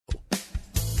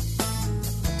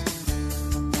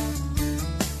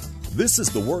This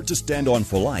is the Word to Stand On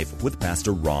for Life with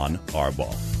Pastor Ron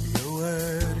Arbaugh. Your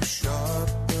word is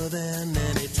sharper than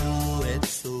any two-edged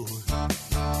sword,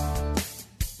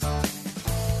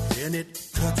 and it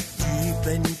cuts deep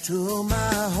into my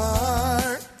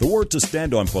heart. The Word to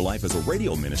Stand On for Life is a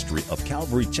radio ministry of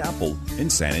Calvary Chapel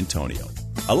in San Antonio.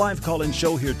 A live call-in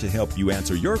show here to help you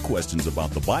answer your questions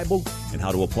about the Bible and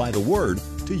how to apply the Word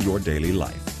to your daily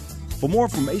life. For more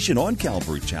information on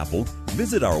Calvary Chapel,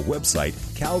 visit our website,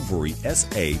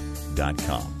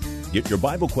 calvarysa.com. Get your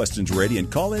Bible questions ready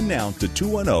and call in now to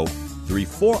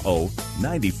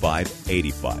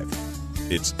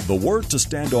 210-340-9585. It's The Word to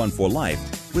Stand On for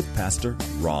Life with Pastor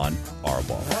Ron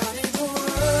Arbaugh.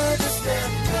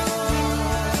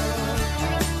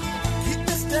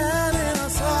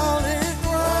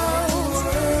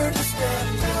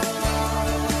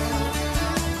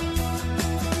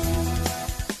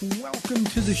 Welcome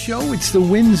to the show. It's the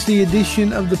Wednesday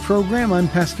edition of the program. I'm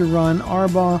Pastor Ron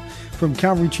Arbaugh from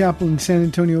Calvary Chapel in San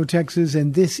Antonio, Texas,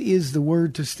 and this is the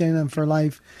Word to Stand On for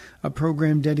Life, a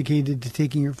program dedicated to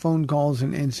taking your phone calls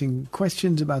and answering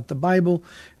questions about the Bible,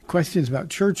 questions about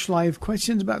church life,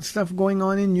 questions about stuff going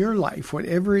on in your life.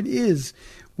 Whatever it is,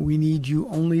 we need you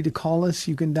only to call us.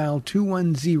 You can dial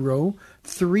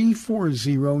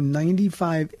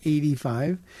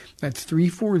 210-340-9585. That's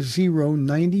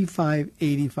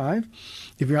 340-9585.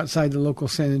 If you're outside the local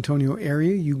San Antonio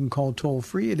area, you can call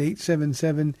toll-free at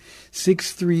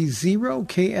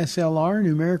 877-630-KSLR.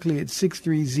 Numerically, it's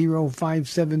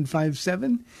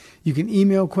 630-5757. You can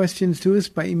email questions to us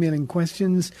by emailing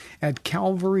questions at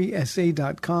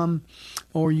calvarysa.com,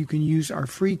 or you can use our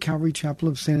free Calvary Chapel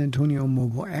of San Antonio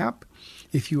mobile app.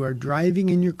 If you are driving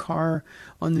in your car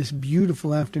on this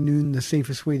beautiful afternoon, the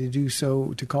safest way to do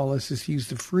so to call us is to use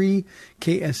the free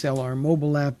KSLR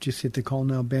mobile app. Just hit the Call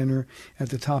Now banner at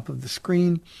the top of the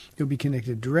screen. You'll be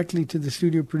connected directly to the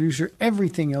studio producer.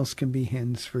 Everything else can be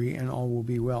hands-free, and all will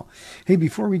be well. Hey,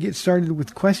 before we get started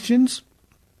with questions,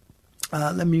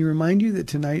 let me remind you that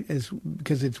tonight,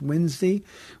 because it's Wednesday,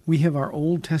 we have our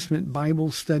Old Testament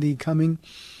Bible study coming.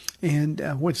 And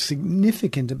what's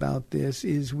significant about this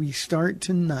is we start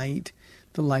tonight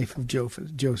the life of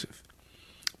Joseph.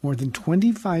 More than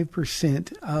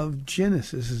 25% of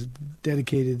Genesis is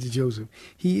dedicated to Joseph.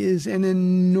 He is an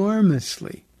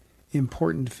enormously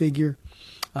important figure.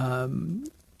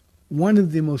 One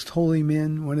of the most holy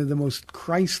men, one of the most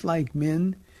Christ-like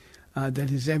men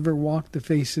that has ever walked the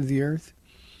face of the earth.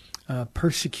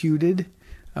 Persecuted.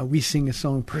 We sing a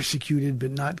song, "Persecuted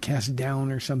but not cast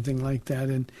down," or something like that.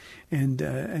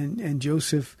 And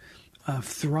Joseph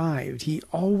thrived. He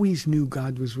always knew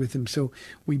God was with him. So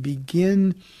we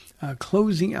begin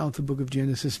closing out the book of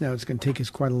Genesis. Now it's going to take us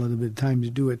quite a little bit of time to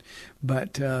do it,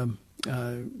 but the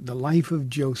life of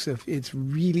Joseph, it's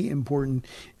really important.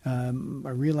 I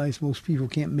realize most people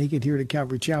can't make it here to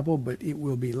Calvary Chapel, but it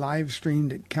will be live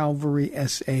streamed at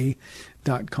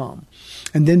calvarysa.com.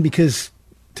 And then, because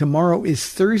tomorrow is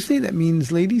Thursday, that means,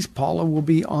 ladies, Paula will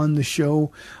be on the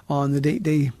show on the Date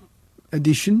Day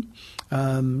edition.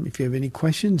 If you have any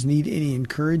questions, need any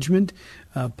encouragement,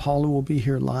 Paula will be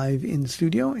here live in the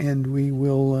studio, and we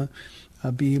will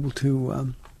be able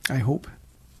to, I hope,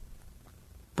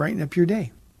 brighten up your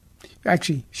day.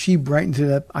 Actually, she brightens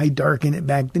it up. I darken it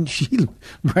back, then she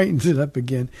brightens it up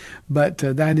again. But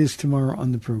that is tomorrow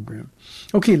on the program.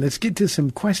 Okay, let's get to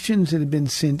some questions that have been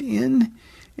sent in,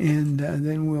 and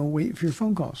then we'll wait for your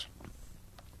phone calls.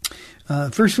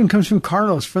 First one comes from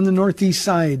Carlos from the Northeast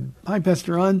side. Hi,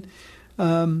 Pastor Ron.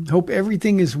 Hope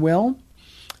everything is well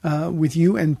with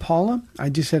you and Paula. I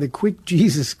just had a quick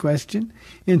Jesus question.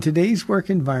 In today's work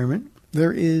environment,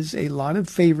 there is a lot of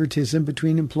favoritism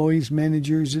between employees,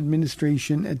 managers,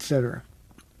 administration, etc.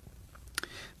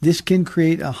 This can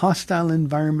create a hostile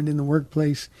environment in the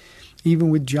workplace. Even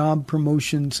with job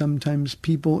promotion, sometimes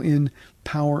people in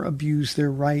power abuse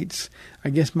their rights. I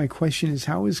guess my question is,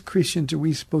 how as Christians are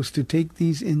we supposed to take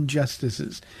these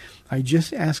injustices? I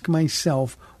just ask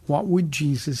myself, what would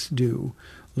Jesus do?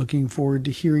 Looking forward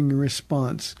to hearing your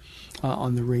response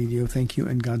on the radio. Thank you,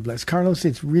 and God bless. Carlos,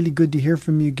 it's really good to hear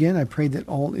from you again. I pray that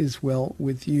all is well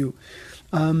with you.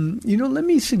 Let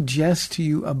me suggest to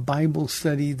you a Bible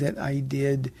study that I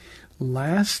did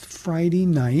last Friday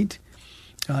night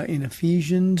in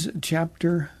Ephesians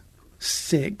chapter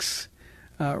 6,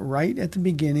 right at the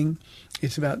beginning.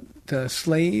 It's about the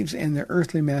slaves and their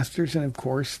earthly masters, and of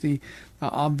course the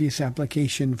obvious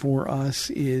application for us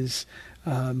is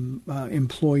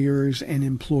employers and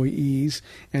employees,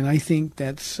 and I think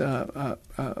that's a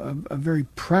very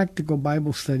practical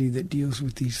Bible study that deals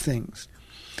with these things.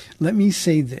 Let me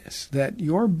say this, that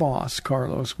your boss,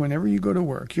 Carlos, whenever you go to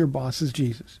work, your boss is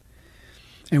Jesus.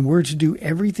 And we're to do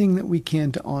everything that we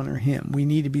can to honor him. We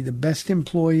need to be the best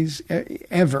employees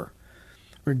ever,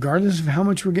 regardless of how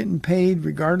much we're getting paid,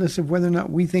 regardless of whether or not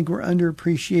we think we're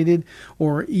underappreciated,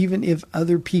 or even if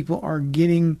other people are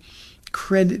getting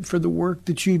credit for the work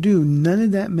that you do. None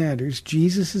of that matters.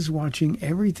 Jesus is watching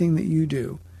everything that you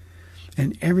do,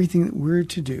 and everything that we're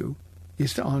to do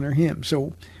is to honor him.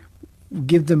 So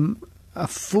give them a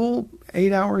full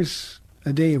 8 hours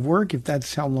a day of work, if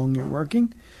that's how long you're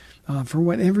working, for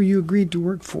whatever you agreed to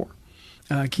work for.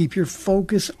 Keep your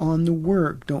focus on the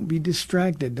work. Don't be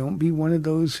distracted. Don't be one of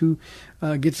those who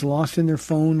gets lost in their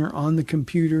phone or on the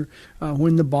computer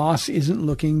when the boss isn't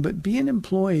looking, but be an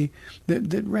employee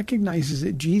that recognizes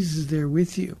that Jesus is there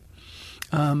with you.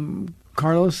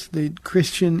 Carlos, the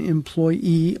Christian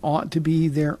employee, ought to be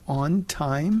there on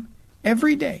time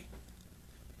every day.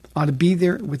 Ought to be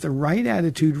there with the right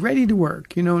attitude, ready to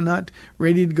work, not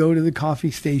ready to go to the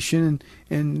coffee station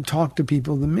and talk to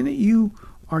people. The minute you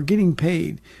are getting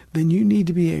paid, then you need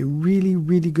to be a really,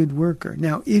 really good worker.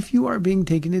 Now, if you are being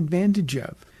taken advantage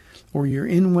of, or you're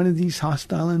in one of these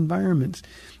hostile environments,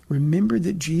 remember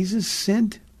that Jesus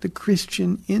sent the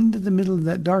Christian into the middle of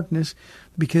that darkness,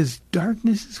 because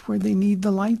darkness is where they need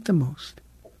the light the most.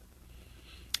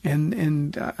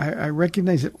 And I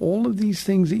recognize that all of these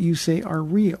things that you say are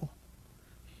real.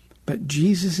 But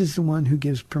Jesus is the one who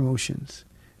gives promotions.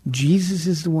 Jesus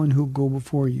is the one who will go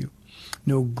before you.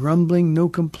 No grumbling, no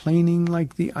complaining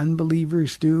like the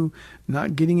unbelievers do.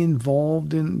 Not getting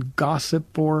involved in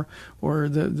gossip or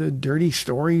the dirty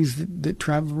stories that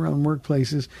travel around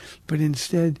workplaces. But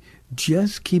instead,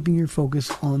 just keeping your focus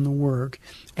on the work.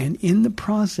 And in the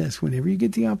process, whenever you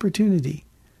get the opportunity,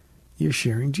 you're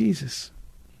sharing Jesus.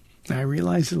 I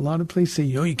realize that a lot of places say,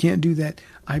 you can't do that.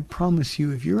 I promise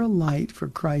you, if you're a light for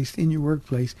Christ in your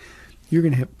workplace, you're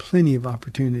going to have plenty of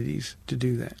opportunities to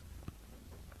do that.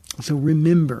 So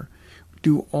remember,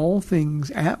 do all things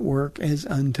at work as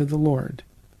unto the Lord.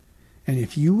 And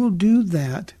if you will do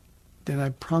that, then I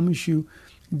promise you,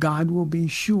 God will be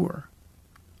sure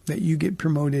that you get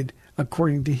promoted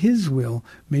according to his will,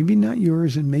 maybe not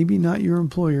yours and maybe not your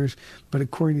employer's, but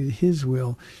according to his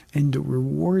will. And the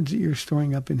rewards that you're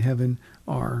storing up in heaven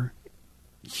are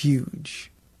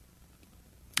huge.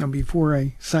 Now, before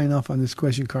I sign off on this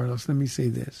question, Carlos, let me say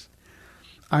this.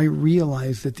 I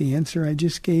realize that the answer I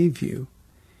just gave you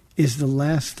is the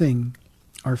last thing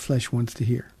our flesh wants to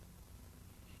hear.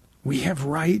 We have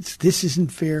rights. This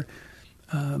isn't fair.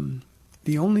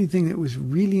 The only thing that was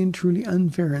really and truly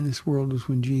unfair in this world was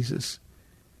when Jesus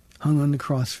hung on the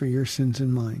cross for your sins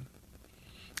and mine.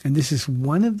 And this is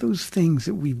one of those things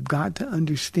that we've got to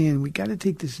understand. We've got to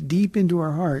take this deep into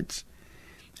our hearts.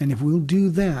 And if we'll do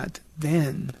that,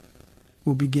 then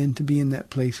we'll begin to be in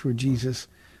that place where Jesus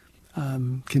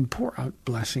can pour out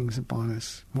blessings upon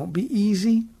us. Won't be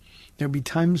easy. There'll be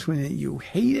times when you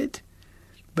hate it.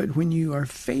 But when you are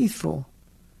faithful,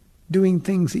 doing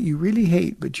things that you really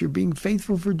hate, but you're being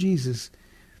faithful for Jesus,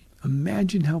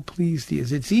 imagine how pleased he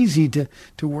is. It's easy to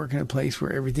work in a place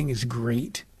where everything is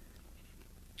great.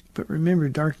 But remember,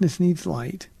 darkness needs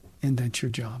light, and that's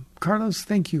your job. Carlos,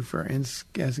 thank you for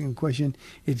asking a question.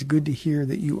 It's good to hear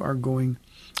that you are going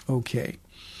okay.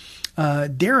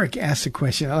 Derek asked a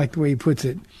question. I like the way he puts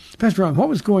it. Pastor Ron, what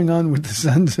was going on with the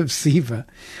sons of Sceva?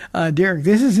 Derek,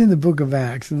 this is in the book of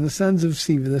Acts, and the sons of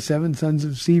Sceva, the 7 sons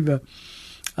of Sceva,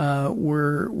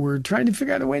 were trying to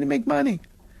figure out a way to make money.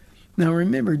 Now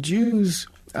remember, Jews,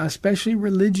 especially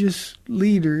religious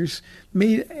leaders,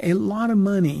 made a lot of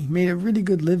money, made a really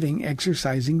good living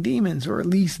exorcising demons, or at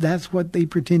least that's what they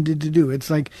pretended to do.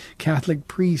 It's like Catholic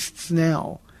priests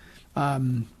now.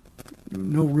 No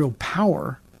real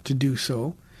power to do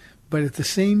so, but at the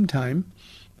same time,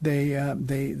 they've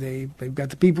got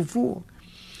the people fooled.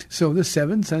 So the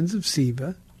 7 sons of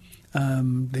Sceva,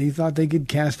 they thought they could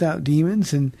cast out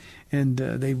demons, and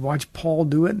they watched Paul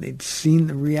do it. They'd seen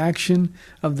the reaction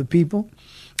of the people,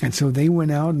 and so they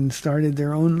went out and started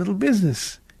their own little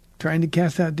business, trying to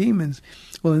cast out demons.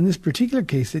 Well, in this particular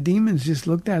case, the demons just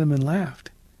looked at him and laughed.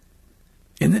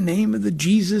 In the name of the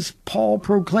Jesus Paul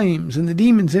proclaims, and the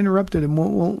demons interrupted him.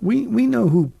 Well, we know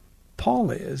who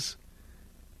Paul is,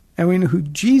 and we know who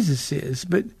Jesus is,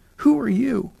 but who are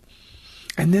you?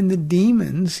 And then the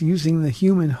demons, using the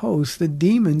human host, the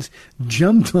demons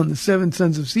jumped on the 7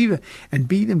 sons of Sceva and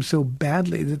beat him so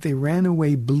badly that they ran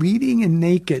away bleeding and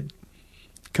naked,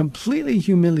 completely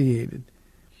humiliated.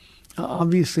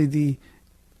 Obviously, the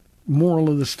moral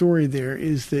of the story there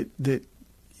is that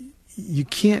you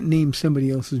can't name somebody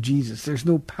else's Jesus. There's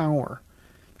no power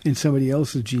in somebody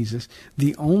else's Jesus.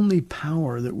 The only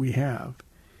power that we have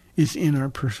is in our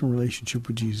personal relationship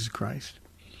with Jesus Christ.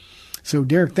 So,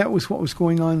 Derek, that was what was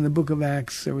going on in the book of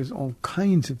Acts. There was all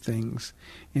kinds of things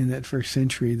in that first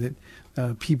century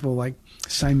that people like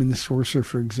Simon the sorcerer,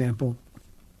 for example,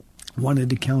 wanted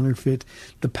to counterfeit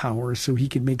the power so he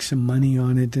could make some money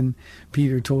on it. And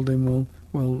Peter told him,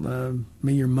 well,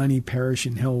 may your money perish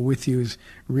in hell with you, is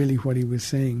really what he was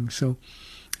saying. So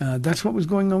that's what was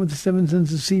going on with the seven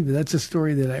sons of Sceva. That's a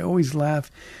story that I always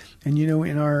laugh. And,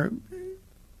 in our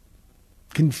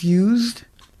confused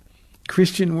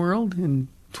Christian world in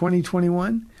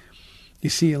 2021, you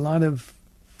see a lot of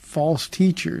false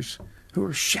teachers who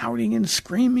are shouting and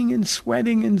screaming and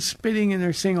sweating and spitting, and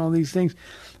they're saying all these things,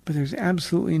 but there's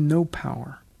absolutely no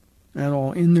power at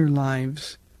all in their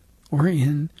lives or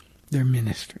in their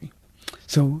ministry.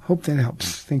 So hope that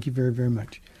helps. Thank you very, very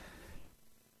much.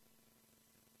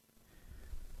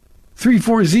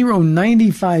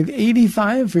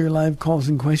 340-9585 for your live calls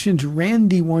and questions.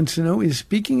 Randy wants to know, is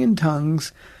speaking in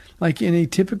tongues, like in a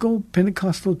typical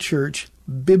Pentecostal church,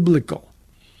 biblical,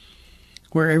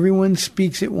 where everyone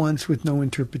speaks at once with no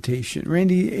interpretation?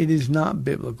 Randy, it is not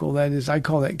biblical. That is, I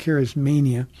call that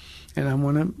charismania.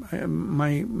 And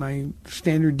my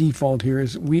standard default here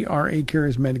is we are a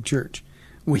charismatic church.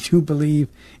 We do believe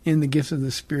in the gifts of the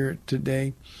Spirit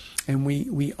today, and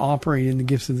we operate in the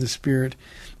gifts of the Spirit,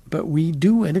 but we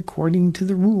do it according to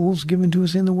the rules given to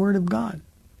us in the Word of God.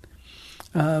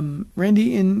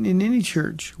 Randy, in any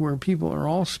church where people are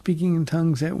all speaking in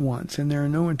tongues at once and there are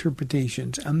no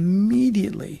interpretations,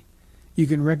 immediately you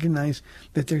can recognize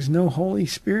that there's no Holy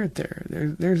Spirit there.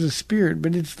 There's a spirit,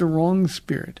 but it's the wrong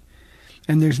spirit.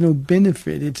 And there's no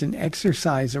benefit. It's an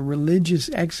exercise, a religious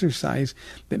exercise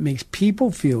that makes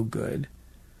people feel good,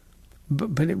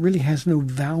 but it really has no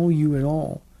value at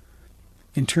all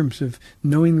in terms of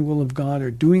knowing the will of God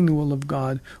or doing the will of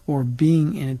God or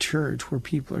being in a church where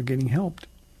people are getting helped.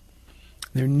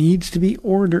 There needs to be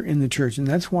order in the church, and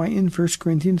that's why in 1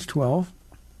 Corinthians 12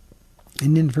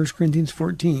 and in 1 Corinthians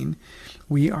 14,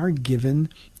 we are given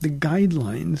the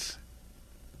guidelines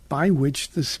by which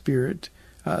the Spirit,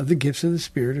 the gifts of the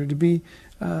Spirit, are to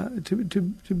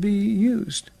be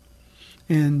used.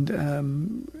 And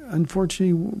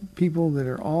unfortunately, people that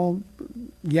are all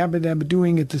yabba dabba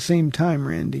doing at the same time,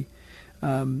 Randy,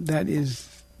 that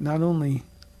is not only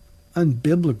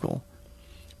unbiblical,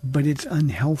 but it's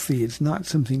unhealthy. It's not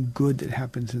something good that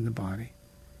happens in the body.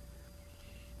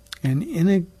 And in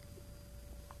a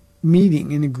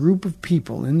meeting, in a group of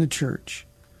people in the church,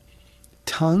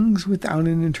 tongues without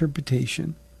an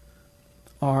interpretation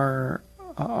are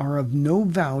of no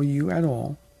value at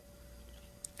all,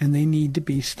 and they need to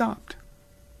be stopped.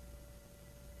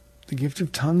 The gift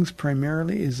of tongues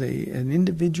primarily is an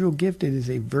individual gift. It is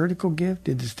a vertical gift.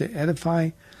 It is to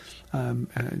edify,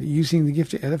 using the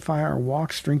gift to edify our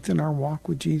walk, strengthen our walk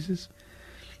with Jesus.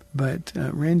 But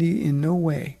Randy, in no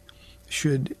way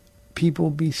should people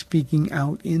be speaking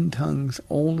out in tongues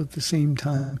all at the same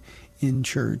time in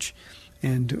church.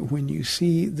 And when you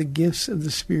see the gifts of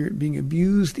the Spirit being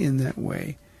abused in that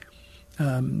way,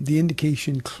 the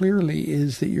indication clearly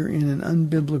is that you're in an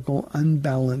unbiblical,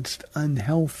 unbalanced,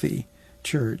 unhealthy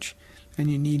church,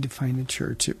 and you need to find a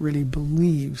church that really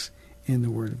believes in the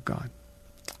Word of God.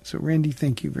 So, Randy,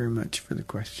 thank you very much for the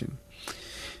question.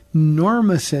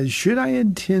 Norma says, should I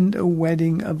attend a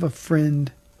wedding of a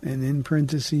friend? And in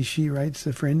parentheses, she writes,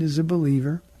 the friend is a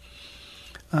believer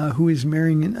who is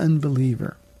marrying an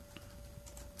unbeliever.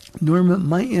 Norma,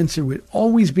 my answer would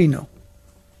always be no.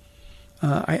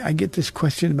 I get this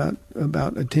question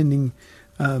about attending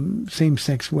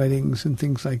same-sex weddings and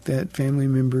things like that, family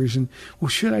members, and, well,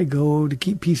 should I go to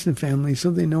keep peace in the family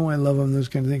so they know I love them, those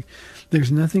kind of things.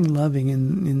 There's nothing loving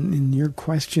in your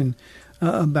question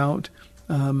about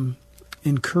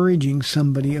encouraging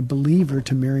somebody, a believer,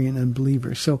 to marry an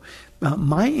unbeliever. So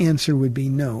my answer would be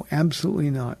no, absolutely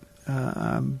not.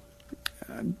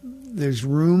 There's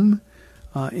room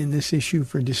in this issue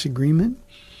for disagreement.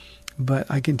 But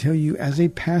I can tell you, as a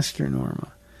pastor,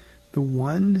 Norma, the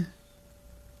one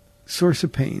source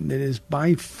of pain that is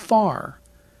by far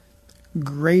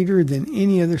greater than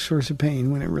any other source of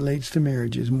pain when it relates to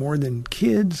marriages, more than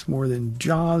kids, more than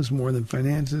jobs, more than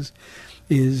finances,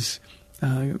 is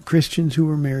Christians who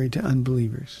are married to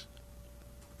unbelievers.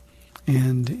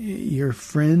 And your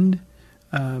friend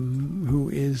who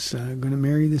is going to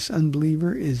marry this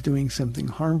unbeliever is doing something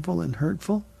harmful and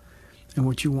hurtful. And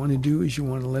what you want to do is you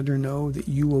want to let her know that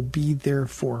you will be there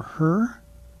for her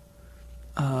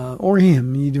or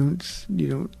him. You don't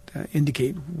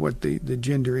indicate what the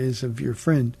gender is of your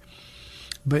friend,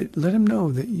 but let him know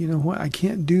that, you know what, I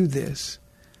can't do this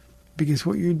because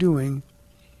what you're doing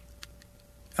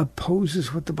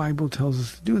opposes what the Bible tells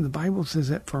us to do, and the Bible says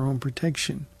that for our own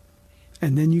protection.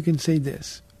 And then you can say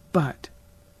this, but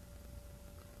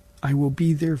I will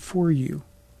be there for you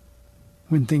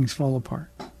when things fall apart.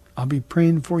 I'll be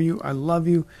praying for you. I love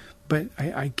you, but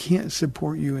I can't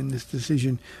support you in this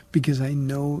decision because I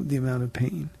know the amount of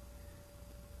pain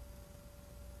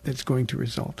that's going to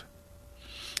result.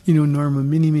 You know, Norma,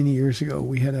 many, many years ago,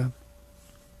 we had a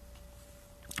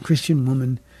Christian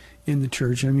woman in the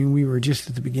church. I mean, we were just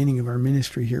at the beginning of our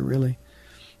ministry here, really.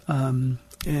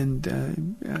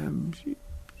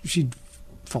 She'd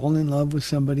fallen in love with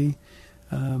somebody.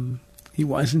 He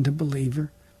wasn't a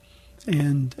believer.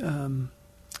 And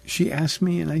she asked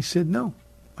me, and I said, no.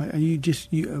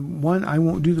 One, I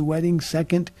won't do the wedding.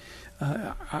 Second,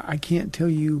 I can't tell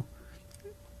you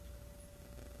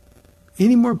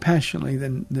any more passionately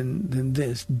than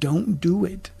this. Don't do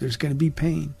it. There's going to be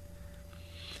pain.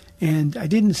 And I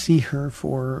didn't see her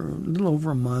for a little over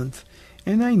a month,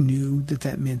 and I knew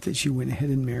that meant that she went ahead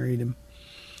and married him.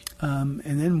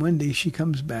 And then one day she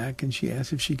comes back and she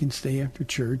asks if she can stay after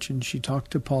church, and she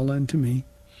talked to Paula and to me.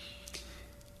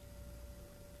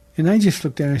 And I just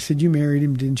looked at her and I said, you married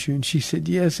him, didn't you? And she said,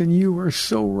 yes, and you were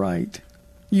so right.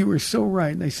 You were so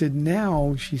right. And I said,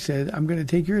 now, she said, I'm going to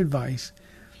take your advice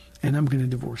and I'm going to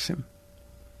divorce him.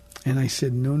 And I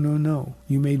said, no.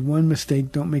 You made one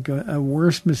mistake. Don't make a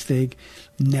worse mistake.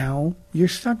 Now you're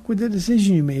stuck with the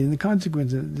decision you made and the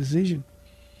consequence of the decision.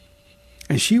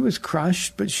 And she was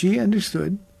crushed, but she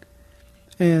understood.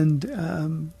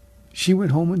 And she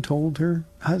went home and told her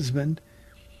husband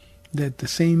that the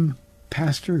same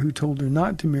pastor who told her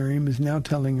not to marry him is now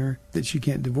telling her that she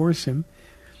can't divorce him.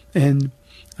 And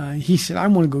he said, I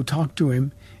want to go talk to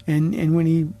him. And when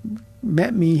he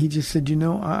met me, he just said,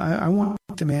 I want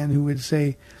the man who would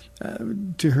say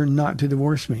to her not to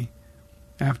divorce me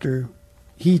after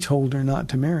he told her not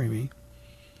to marry me.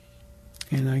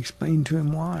 And I explained to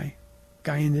him why.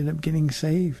 Guy ended up getting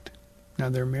saved. Now,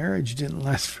 their marriage didn't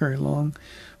last very long,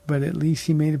 but at least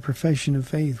he made a profession of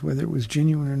faith. Whether it was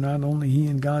genuine or not, only he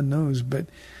and God knows. But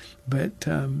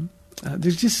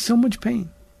there's just so much pain.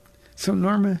 So,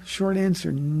 Norma, short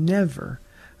answer, never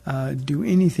do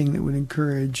anything that would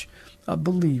encourage a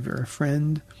believer, a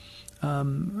friend,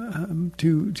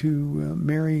 to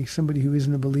marry somebody who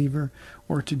isn't a believer,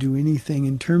 or to do anything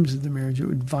in terms of the marriage that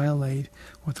would violate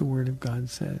what the Word of God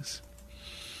says.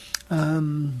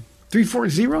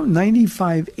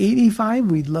 340-9585.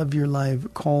 We'd love your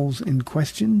live calls and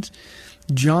questions.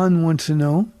 John wants to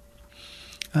know,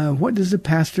 what does a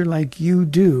pastor like you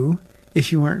do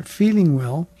if you aren't feeling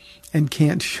well and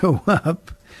can't show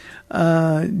up?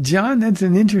 John, that's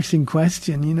an interesting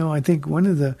question. I think one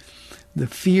of the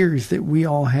fears that we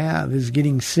all have is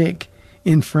getting sick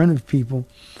in front of people.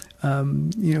 A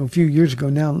few years ago,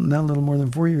 now a little more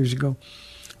than 4 years ago,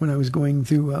 when I was going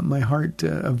through my heart,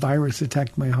 a virus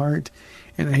attacked my heart,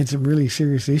 and I had some really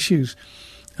serious issues.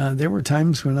 There were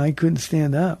times when I couldn't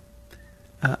stand up.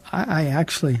 I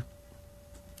actually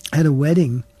had a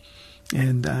wedding,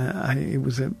 and it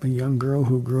was a young girl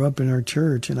who grew up in our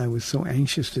church, and I was so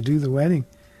anxious to do the wedding.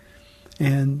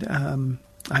 And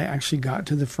I actually got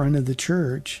to the front of the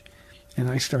church,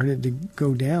 and I started to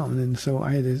go down. And so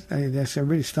I had asked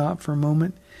everybody to stop for a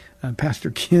moment. Pastor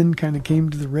Ken kind of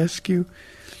came to the rescue.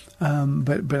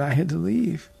 But I had to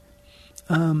leave.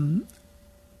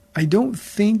 I don't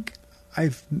think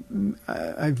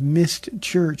I've missed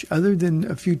church other than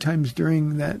a few times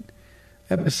during that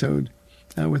episode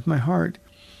with my heart.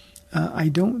 I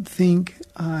don't think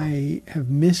I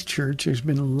have missed church. There's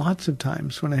been lots of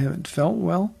times when I haven't felt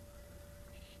well.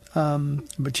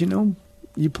 But you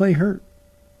play hurt.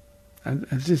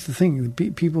 That's just the thing.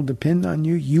 People depend on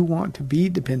you. You want to be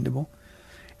dependable.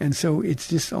 And so it's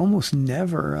just almost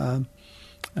never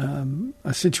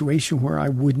a situation where I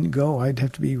wouldn't go. I'd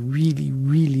have to be really,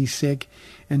 really sick.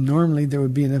 And normally there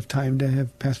would be enough time to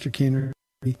have Pastor Ken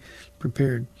be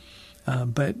prepared.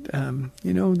 But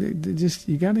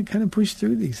you got to kind of push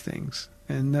through these things.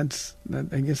 And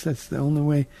I guess that's the only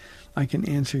way I can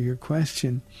answer your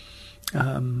question.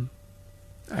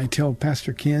 I tell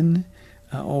Pastor Ken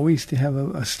always to have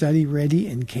a study ready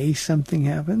in case something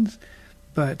happens.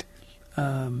 But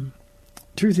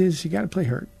truth is, you got to play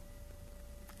hurt.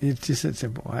 It's just that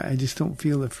simple. I just don't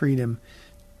feel the freedom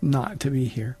not to be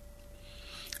here.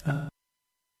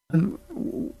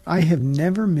 I have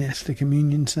never missed a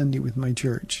communion Sunday with my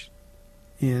church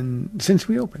since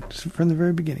we opened, from the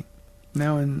very beginning,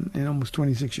 now in almost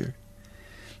 26 years.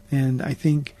 And I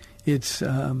think it's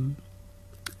our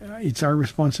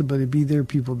responsibility to be there.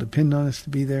 People depend on us to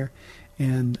be there.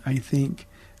 And I think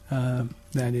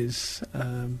that is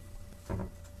the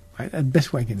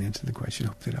best way I can answer the question. I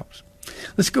hope that helps.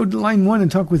 Let's go to line 1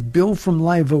 and talk with Bill from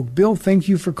Live Oak. Bill, thank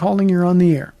you for calling. You're on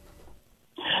the air.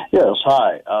 Yes,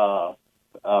 hi,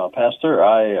 Pastor.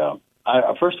 I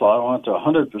first of all, I want to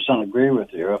 100% agree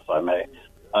with you, if I may.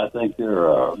 I think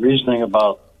your reasoning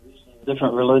about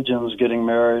different religions getting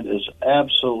married is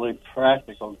absolutely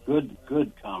practical,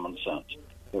 good common sense,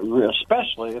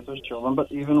 especially if there's children,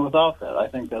 but even without that, I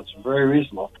think that's very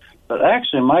reasonable. But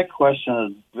actually, my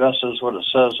question addresses what it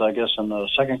says, I guess, in the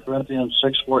 2 Corinthians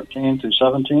 6:14 through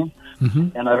 17,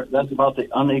 and that's about the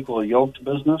unequal yoked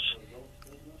business.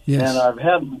 Yes. And I've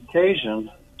had an occasion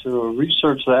to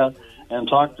research that and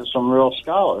talk to some real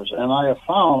scholars, and I have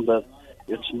found that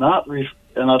it's not,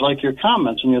 and I'd like your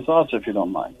comments and your thoughts if you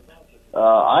don't mind.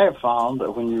 I have found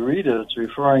that when you read it, it's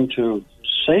referring to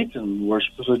Satan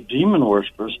worshipers or demon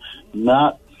worshipers,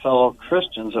 not fellow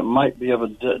Christians that might be of a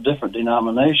different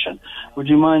denomination. Would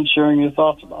you mind sharing your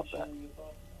thoughts about that?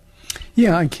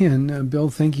 Yeah, I can. Bill,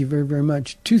 thank you very, very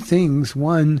much. Two things.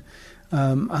 One,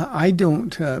 I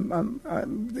don't,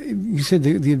 you said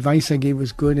the advice I gave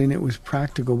was good and it was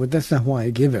practical, but that's not why I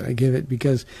give it. I give it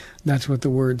because that's what the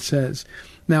Word says.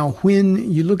 Now,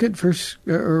 when you look at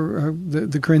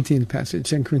the Corinthian passage,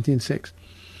 2 Corinthians 6,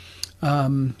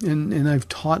 and I've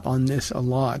taught on this a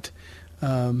lot,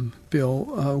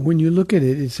 Bill, when you look at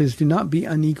it, it says, do not be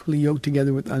unequally yoked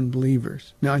together with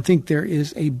unbelievers. Now, I think there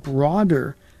is a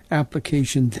broader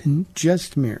application than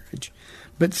just marriage,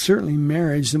 but certainly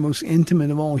marriage, the most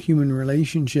intimate of all human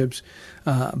relationships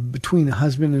between a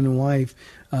husband and a wife,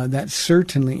 that's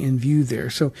certainly in view there.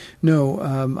 So, no,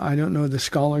 I don't know the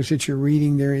scholars that you're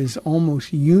reading. There is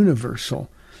almost universal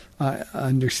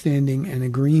understanding and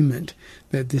agreement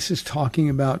that this is talking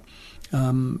about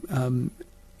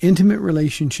intimate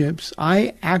relationships.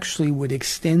 I actually would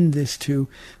extend this to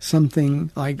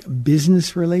something like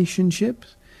business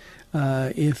relationships.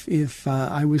 If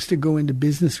I was to go into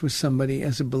business with somebody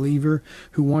as a believer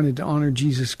who wanted to honor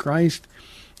Jesus Christ,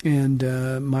 and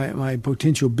my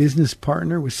potential business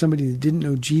partner was somebody that didn't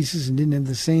know Jesus and didn't have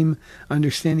the same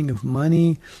understanding of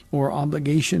money or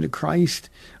obligation to Christ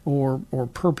or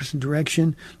purpose and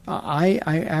direction, I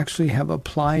actually have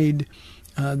applied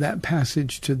that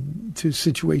passage to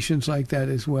situations like that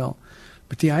as well.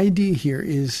 But the idea here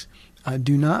is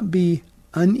do not be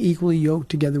unequally yoked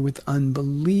together with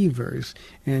unbelievers,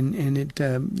 and it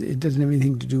doesn't have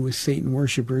anything to do with Satan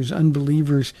worshipers.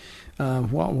 Unbelievers,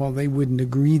 while they wouldn't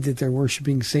agree that they're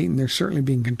worshiping Satan, they're certainly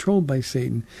being controlled by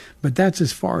Satan. But that's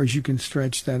as far as you can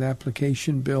stretch that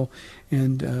application, Bill,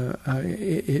 and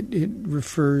it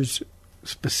refers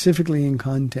specifically in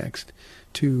context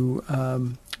to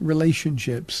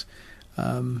relationships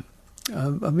of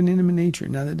an intimate nature.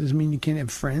 Now, that doesn't mean you can't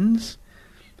have friends.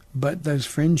 But those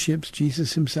friendships,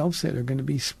 Jesus himself said, are going to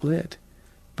be split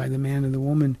by the man and the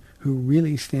woman who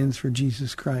really stands for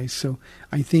Jesus Christ. So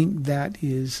I think that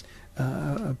is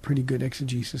a pretty good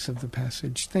exegesis of the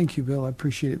passage. Thank you, Bill. I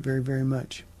appreciate it very, very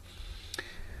much.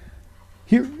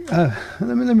 Here, let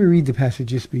me read the passage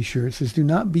just to be sure. It says, do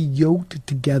not be yoked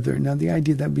together. Now, the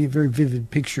idea that would be a very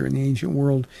vivid picture in the ancient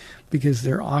world because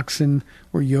their oxen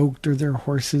were yoked or their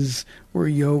horses were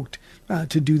yoked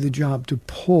to do the job, to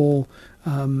pull,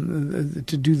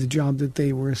 to do the job that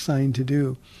they were assigned to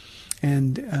do.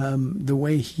 And the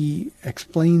way he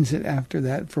explains it after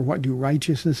that, for what do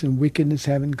righteousness and wickedness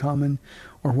have in common,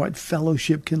 or what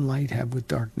fellowship can light have with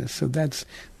darkness? So that's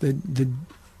the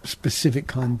specific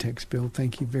context, Bill.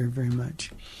 Thank you very, very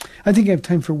much. I think I have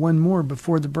time for one more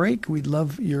before the break. We'd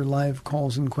love your live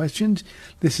calls and questions.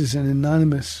 This is an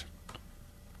anonymous.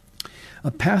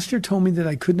 A pastor told me that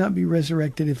I could not be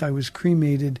resurrected if I was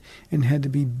cremated and had to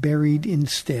be buried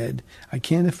instead. I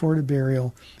can't afford a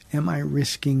burial. Am I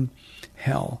risking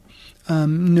hell?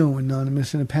 No,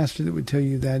 anonymous. And a pastor that would tell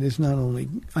you that is not only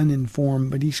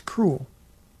uninformed, but he's cruel.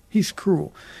 He's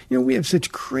cruel. You know, we have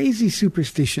such crazy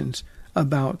superstitions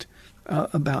about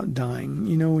dying.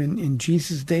 You know, in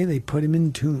Jesus' day, they put him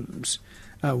in tombs.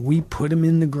 We put him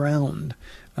in the ground.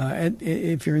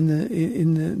 If you're in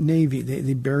the Navy,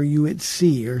 they bury you at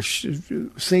sea, or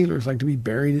sailors like to be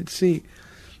buried at sea.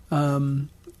 The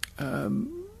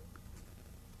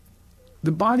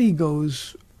body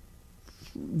goes,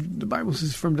 the Bible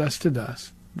says, from dust to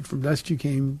dust. From dust you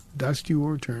came, dust you will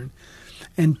return.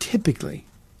 And typically,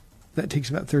 that takes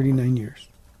about 39 years.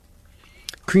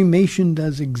 Cremation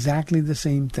does exactly the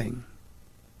same thing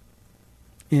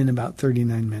in about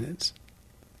 39 minutes.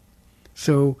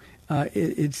 So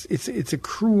it's a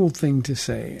cruel thing to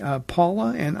say.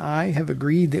 Paula and I have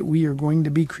agreed that we are going to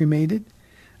be cremated.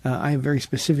 I have a very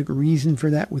specific reason for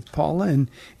that with Paula,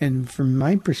 and from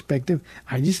my perspective,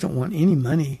 I just don't want any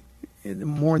money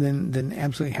more than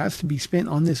absolutely has to be spent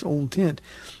on this old tent.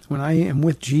 When I am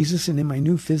with Jesus and in my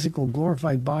new physical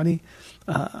glorified body,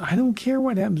 I don't care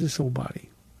what happens to this old body.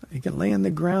 They can lay on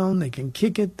the ground, they can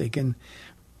kick it, they can...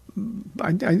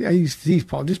 I used to tease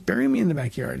Paul, just bury me in the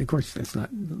backyard. Of course, that's not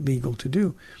legal to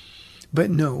do. But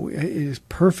no, it is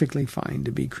perfectly fine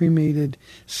to be cremated,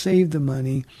 save the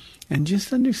money, and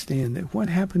just understand that what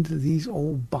happened to these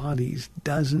old bodies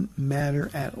doesn't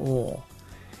matter at all.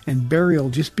 And burial,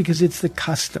 just because it's the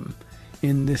custom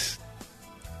in this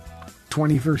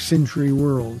 21st century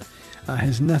world,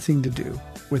 has nothing to do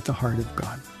with the heart of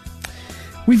God.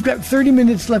 We've got 30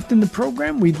 minutes left in the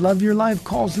program. We'd love your live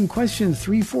calls and questions,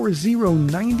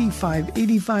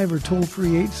 340-9585 or toll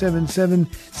free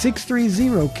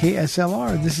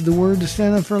 877-630-KSLR. This is the Word to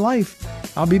Stand On for Life.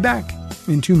 I'll be back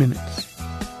in 2 minutes.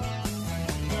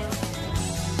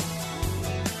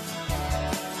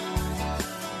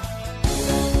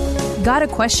 Got a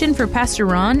question for Pastor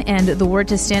Ron and the Word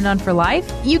to Stand On for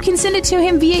Life? You can send it to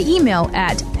him via email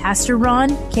at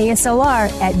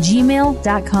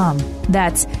pastorronksLR@gmail.com.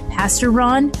 That's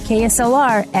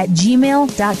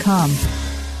pastorronksLR@gmail.com.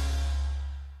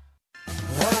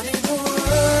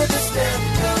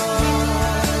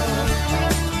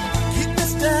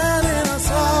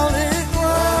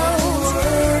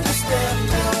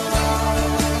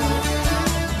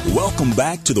 Welcome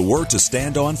back to the Word to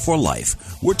Stand On for Life.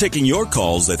 We're taking your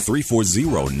calls at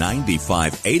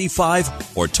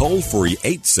 340-9585 or toll free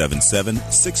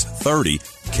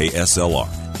 877-630-KSLR.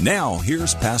 Now,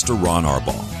 here's Pastor Ron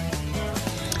Arbaugh.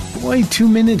 Boy, 2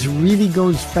 minutes really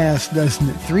goes fast, doesn't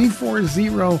it?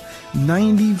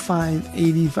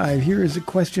 340-9585. Here is a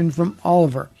question from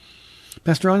Oliver.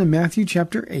 Pastor Ron, in Matthew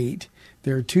chapter 8,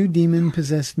 there are 2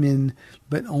 demon-possessed men,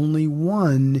 but only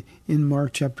one in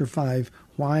Mark chapter 5.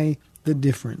 Why the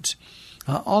difference?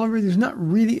 Oliver, there's not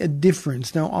really a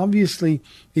difference. Now, obviously,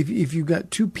 if you've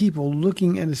got 2 people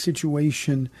looking at a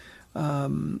situation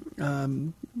from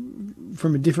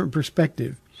a different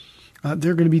perspective,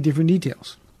 there are going to be different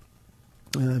details.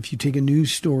 If you take a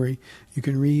news story, you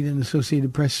can read an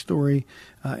Associated Press story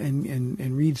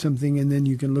and read something, and then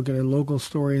you can look at a local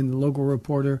story and the local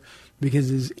reporter, because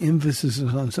his emphasis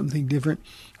is on something different,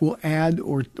 will add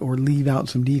or leave out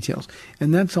some details.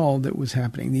 And that's all that was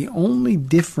happening. The only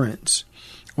difference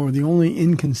or the only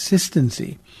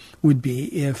inconsistency would be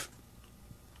if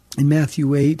in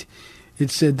Matthew 8 it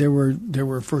said there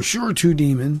were for sure 2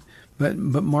 demons, but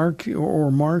Mark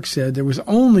said there was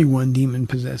only one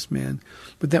demon-possessed man,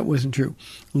 but that wasn't true.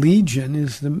 Legion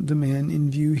is the man in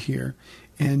view here,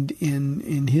 and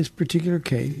in his particular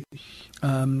case,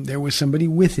 there was somebody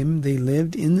with him. They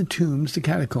lived in the tombs, the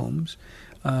catacombs.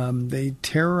 They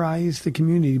terrorized the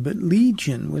community, but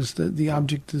Legion was the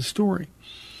object of the story.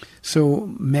 So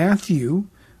Matthew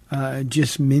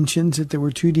just mentions that there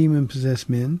were 2 demon-possessed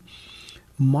men.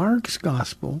 Mark's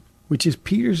gospel, which is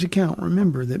Peter's account.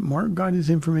 Remember that Mark got his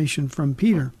information from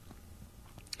Peter.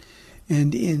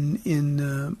 And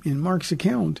in Mark's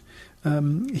account,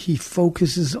 he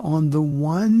focuses on the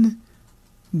one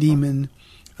demon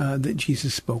that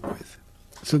Jesus spoke with.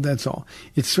 So that's all.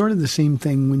 It's sort of the same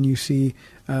thing when you see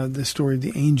the story of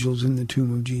the angels in the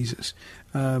tomb of Jesus.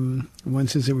 One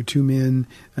says there were 2 men.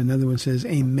 Another one says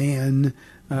a man,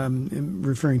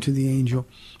 referring to the angel.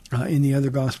 In the other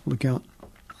gospel account,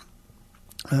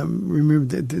 remember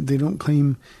that they don't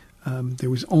claim there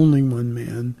was only one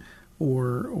man,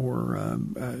 or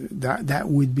that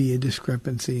would be a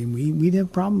discrepancy, and we'd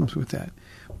have problems with that.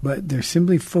 But they're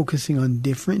simply focusing on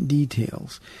different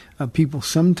details. People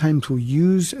sometimes will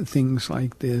use things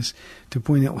like this to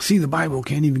point out, well, see, the Bible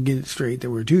can't even get it straight.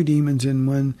 There were 2 demons in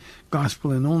one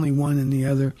gospel and only one in the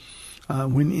other.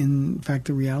 When in fact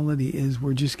the reality is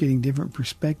we're just getting different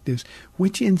perspectives,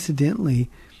 which incidentally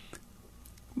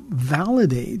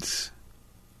validates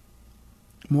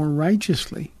more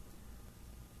righteously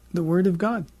the Word of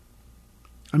God.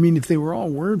 I mean, if they were all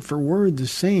word for word the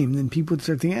same, then people would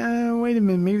start thinking, wait a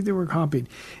minute, maybe they were copied.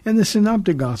 And the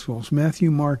Synoptic Gospels,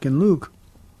 Matthew, Mark, and Luke,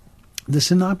 the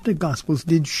Synoptic Gospels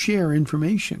did share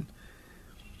information.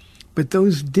 But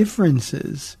those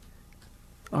differences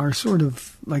are sort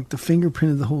of like the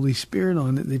fingerprint of the Holy Spirit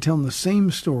on it. They tell them the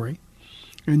same story,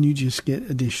 and you just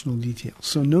get additional details.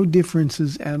 So no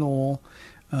differences at all,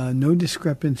 no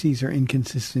discrepancies or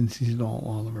inconsistencies at all,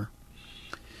 Oliver.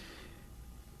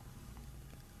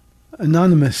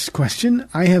 Anonymous question.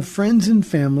 I have friends and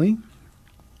family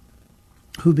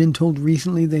who've been told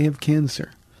recently they have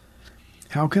cancer.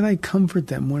 How can I comfort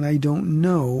them when I don't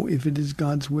know if it is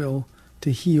God's will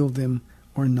to heal them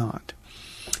or not?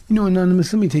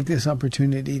 Anonymous, let me take this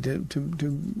opportunity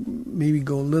to maybe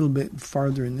go a little bit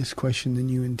farther in this question than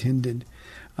you intended.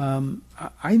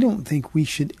 I don't think we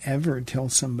should ever tell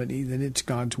somebody that it's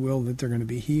God's will that they're going to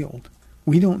be healed.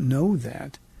 We don't know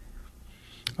that.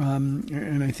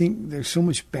 And I think there's so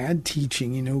much bad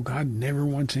teaching, God never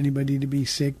wants anybody to be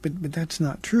sick, but that's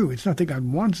not true. It's not that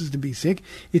God wants us to be sick.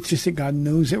 It's just that God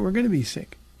knows that we're going to be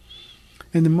sick.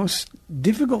 And the most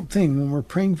difficult thing when we're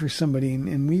praying for somebody,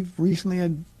 and we've recently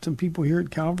had some people here at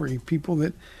Calvary, people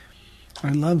that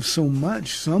I love so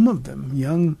much, some of them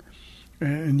young,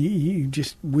 and you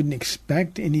just wouldn't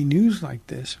expect any news like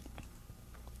this.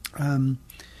 In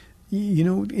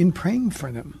praying for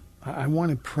them, I want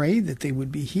to pray that they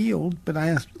would be healed, but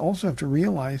I also have to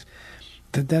realize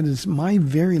that is my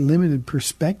very limited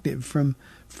perspective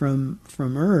from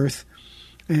earth.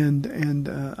 And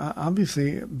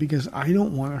obviously, because I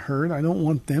don't want to hurt, I don't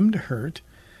want them to hurt,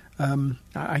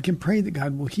 I can pray that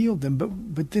God will heal them.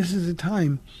 But this is a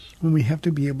time when we have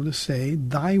to be able to say,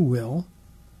 thy will,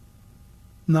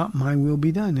 not my will,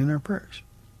 be done in our prayers.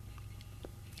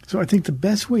 So I think the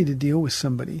best way to deal with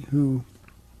somebody who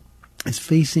is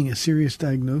facing a serious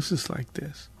diagnosis like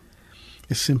this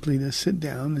is simply to sit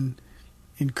down and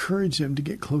encourage them to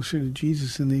get closer to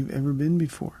Jesus than they've ever been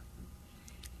before.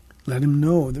 Let them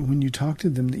know that when you talk to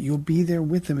them, that you'll be there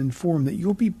with them and for them, that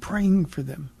you'll be praying for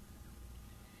them.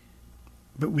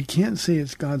 But we can't say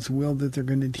it's God's will that they're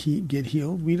going to get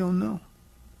healed. We don't know.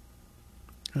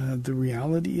 The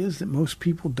reality is that most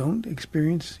people don't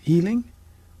experience healing.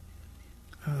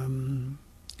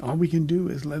 All we can do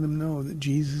is let them know that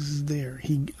Jesus is there.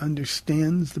 He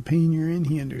understands the pain you're in.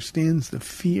 He understands the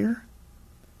fear.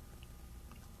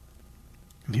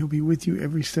 And he'll be with you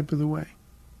every step of the way.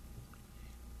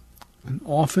 And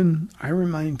often I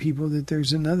remind people that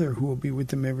there's another who will be with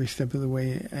them every step of the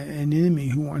way, an enemy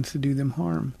who wants to do them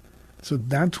harm. So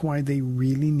that's why they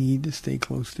really need to stay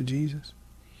close to Jesus.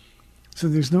 So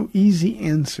there's no easy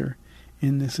answer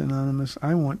in this, Anonymous.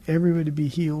 I want everybody to be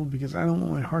healed because I don't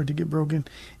want my heart to get broken.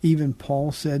 Even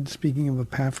Paul said, speaking of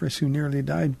Epaphras who nearly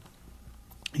died,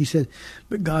 he said,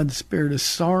 but God spared us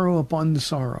sorrow upon the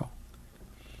sorrow.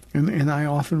 And I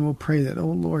often will pray that, oh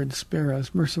Lord, spare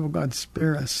us. Merciful God,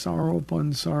 spare us sorrow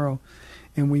upon sorrow.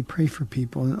 And we pray for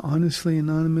people. And honestly,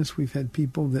 Anonymous, we've had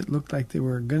people that looked like they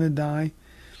were going to die.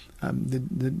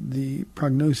 The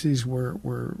prognoses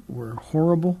were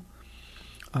horrible.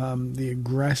 The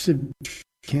aggressive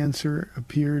cancer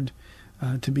appeared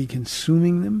to be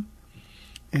consuming them.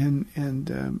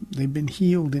 And they've been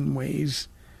healed in ways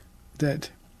that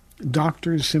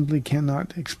doctors simply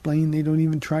cannot explain. They don't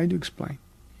even try to explain.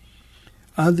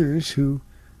 Others who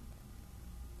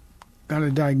got a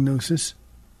diagnosis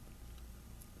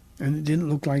and it didn't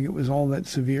look like it was all that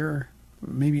severe,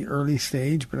 maybe early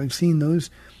stage, but I've seen those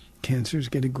cancers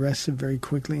get aggressive very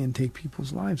quickly and take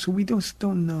people's lives. So we just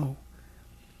don't know.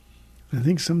 I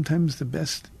think sometimes the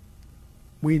best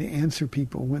way to answer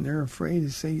people when they're afraid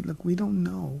is say, look, we don't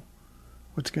know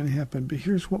what's going to happen, but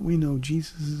here's what we know.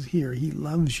 Jesus is here. He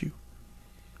loves you.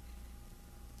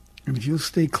 And if you'll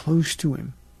stay close to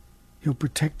him, he'll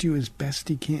protect you as best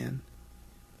he can.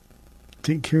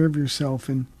 Take care of yourself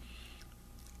and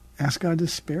ask God to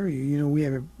spare you. We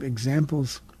have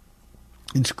examples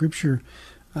in Scripture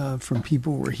from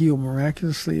people who were healed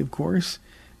miraculously, of course,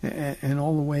 and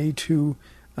all the way to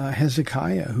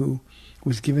Hezekiah, who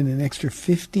was given an extra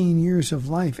 15 years of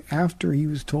life after he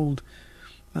was told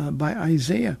by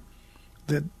Isaiah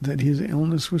that his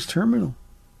illness was terminal.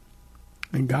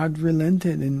 And God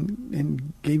relented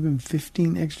and gave him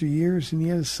 15 extra years, and he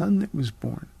had a son that was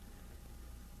born.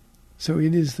 So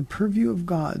it is the purview of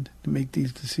God to make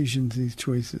these decisions, these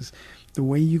choices. The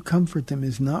way you comfort them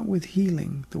is not with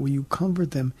healing. The way you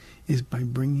comfort them is by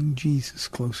bringing Jesus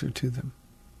closer to them.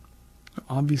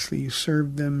 Obviously, you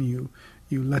serve them, you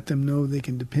let them know they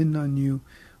can depend on you,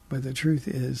 but the truth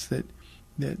is that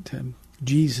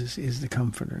Jesus is the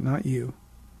comforter, not you.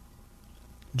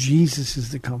 Jesus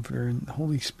is the comforter, and the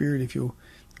Holy Spirit, if you'll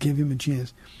give him a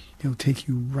chance, he'll take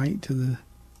you right to the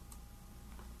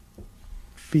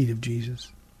feet of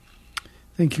Jesus.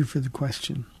 Thank you for the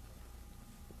question.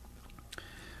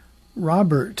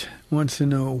 Robert wants to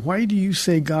know, why do you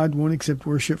say God won't accept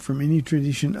worship from any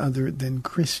tradition other than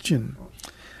Christian?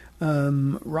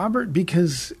 Robert,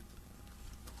 because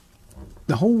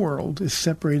the whole world is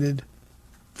separated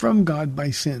from God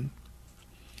by sin.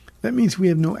 That means we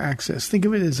have no access. Think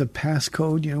of it as a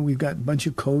passcode. We've got a bunch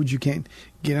of codes. You can't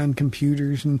get on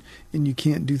computers and you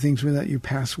can't do things without your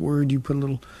password. You put a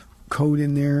little code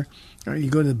in there. Or you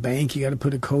go to the bank, you got to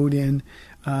put a code in.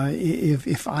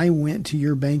 If I went to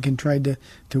your bank and tried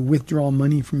to withdraw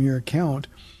money from your account,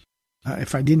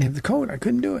 If I didn't have the code, I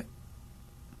couldn't do it.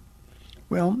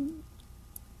 Well,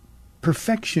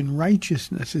 perfection,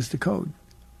 righteousness is the code.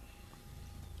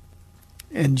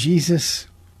 And Jesus,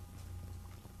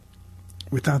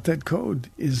 without that code,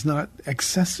 is not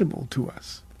accessible to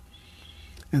us.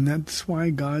 And that's why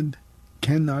God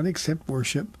cannot accept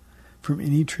worship from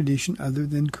any tradition other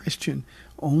than Christian.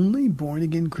 Only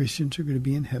born-again Christians are going to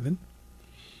be in heaven.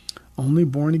 Only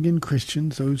born-again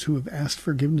Christians, those who have asked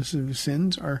forgiveness of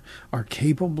sins, are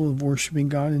capable of worshiping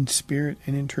God in spirit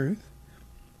and in truth.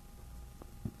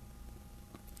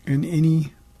 And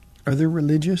any other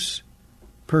religious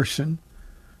person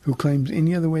who claims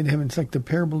any other way to heaven, it's like the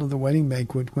parable of the wedding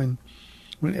banquet when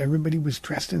everybody was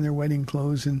dressed in their wedding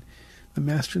clothes, and the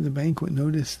master of the banquet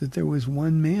noticed that there was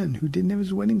one man who didn't have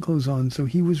his wedding clothes on, so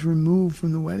he was removed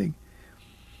from the wedding.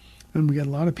 And we got a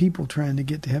lot of people trying to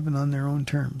get to heaven on their own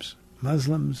terms.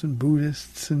 Muslims and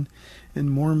Buddhists and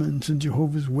Mormons and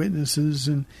Jehovah's Witnesses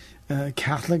and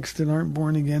Catholics that aren't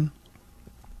born again.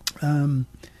 The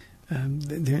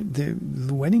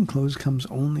wedding clothes comes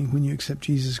only when you accept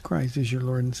Jesus Christ as your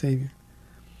Lord and Savior.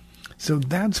 So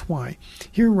that's why.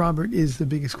 Here, Robert, is the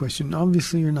biggest question.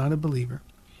 Obviously, you're not a believer.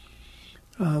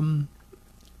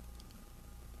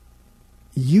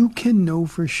 You can know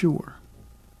for sure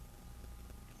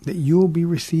that you will be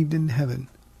received in heaven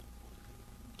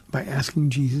by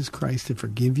asking Jesus Christ to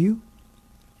forgive you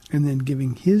and then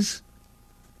giving him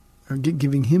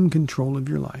control of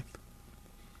your life.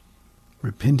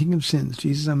 Repenting of sins.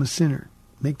 Jesus, I'm a sinner.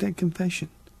 Make that confession.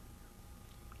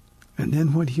 And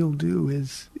then what he'll do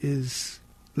is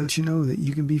let you know that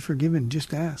you can be forgiven.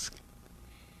 Just ask.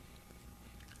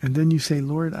 And then you say,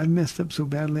 Lord, I've messed up so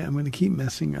badly, I'm going to keep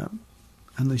messing up.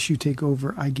 Unless you take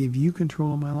over, I give you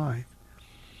control of my life.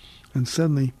 And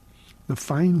suddenly, the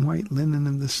fine white linen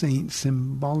of the saints,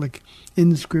 symbolic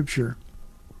in Scripture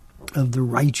of the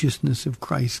righteousness of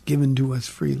Christ given to us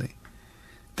freely,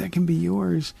 that can be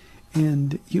yours,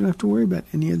 and you don't have to worry about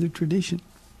any other tradition.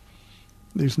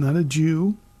 There's not a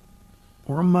Jew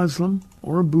or a Muslim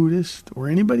or a Buddhist or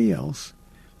anybody else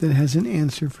that has an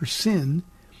answer for sin.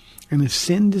 And if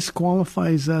sin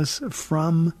disqualifies us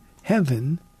from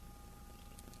heaven,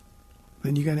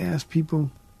 then you got to ask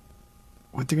people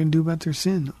what they're going to do about their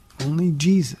sin. Only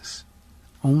Jesus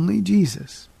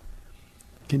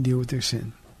can deal with their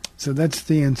sin. So that's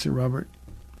the answer, Robert.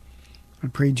 I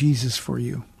pray Jesus for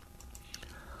you.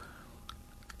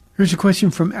 Here's a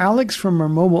question from Alex from our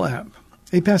mobile app.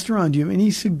 Hey, Pastor Ron, do you have any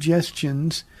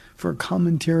suggestions for a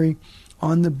commentary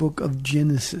on the book of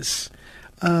Genesis?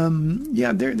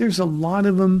 There's a lot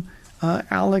of them.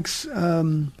 Alex,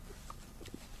 a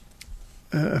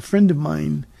friend of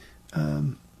mine,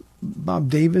 Bob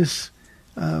Davis,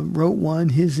 wrote one.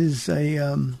 His is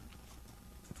a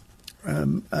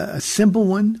simple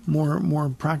one, more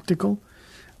practical.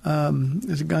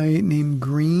 There's a guy named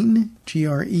Green,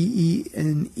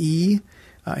 Greene.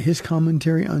 His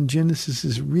commentary on Genesis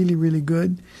is really, really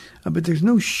good. But there's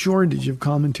no shortage of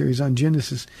commentaries on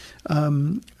Genesis.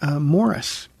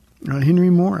 Morris, Henry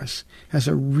Morris, has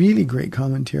a really great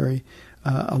commentary.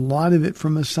 A lot of it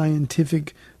from a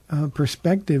scientific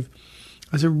perspective.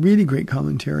 Has a really great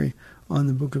commentary on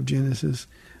the book of Genesis.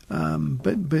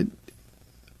 But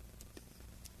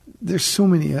there's so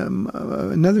many.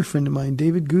 Another friend of mine,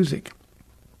 David Guzik,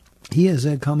 he has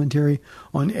a commentary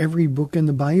on every book in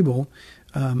the Bible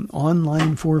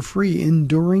online for free,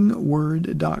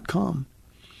 enduringword.com.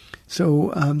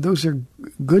 So those are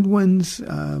good ones.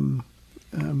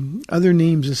 Other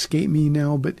names escape me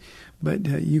now, but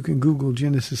you can Google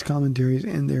Genesis commentaries,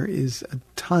 and there is a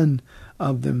ton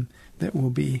of them that will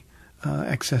be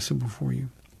accessible for you.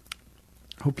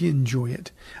 Hope you enjoy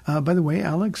it. By the way,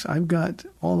 Alex, I've got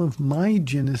all of my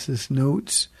Genesis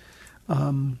notes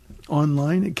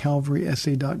online at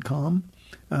calvarysa.com.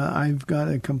 I've got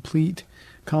a complete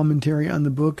commentary on the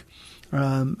book.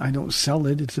 I don't sell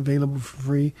it. It's available for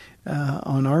free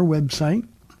on our website.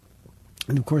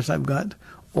 And, of course, I've got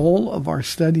all of our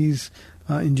studies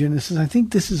in Genesis. I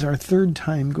think this is our third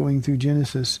time going through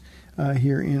Genesis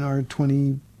here in our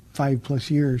 25-plus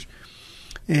years.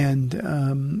 And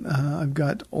I've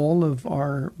got all of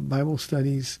our Bible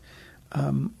studies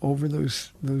over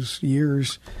those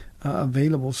years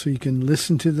available, so you can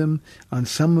listen to them. On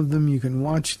some of them, you can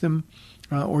watch them,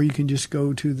 or you can just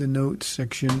go to the notes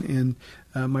section,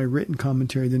 and my written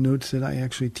commentary, the notes that I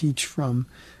actually teach from,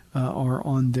 are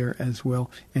on there as well,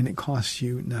 and it costs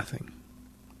you nothing.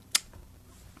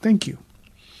 Thank you.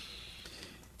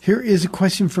 Here is a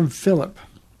question from Philip.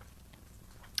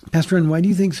 Pastor Ron, why do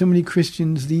you think so many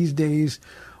Christians these days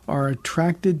are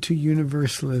attracted to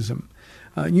universalism?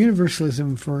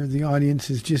 Universalism, for the audience,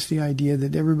 is just the idea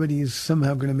that everybody is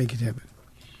somehow going to make it to heaven.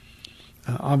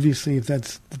 Obviously, if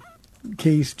that's the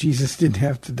case, Jesus didn't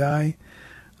have to die,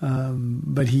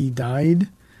 but he died.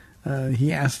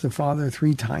 He asked the Father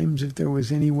 3 times if there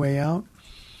was any way out,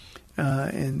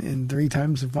 and 3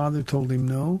 times the Father told him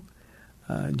no.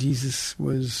 Jesus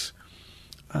was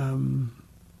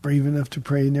brave enough to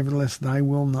pray, "Nevertheless, thy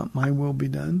will, not my will, be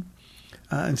done."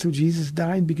 And so Jesus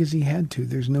died because he had to.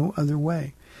 There's no other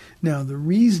way. Now, the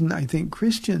reason I think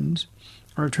Christians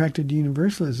are attracted to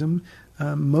universalism,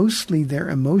 mostly they're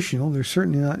emotional. They're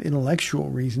certainly not intellectual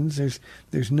reasons.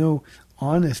 There's no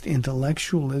honest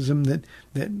intellectualism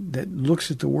that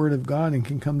looks at the Word of God and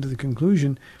can come to the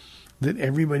conclusion that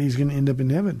everybody's going to end up in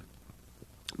heaven.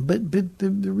 But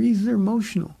the reason they're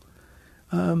emotional,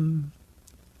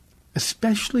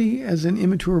 especially as an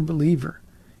immature believer,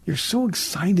 you're so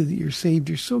excited that you're saved.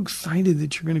 You're so excited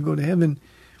that you're going to go to heaven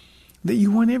that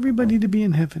you want everybody to be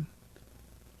in heaven.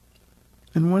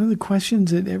 And one of the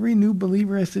questions that every new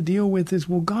believer has to deal with is,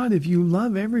 well, God, if you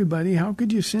love everybody, how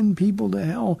could you send people to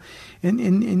hell?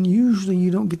 And usually you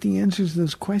don't get the answers to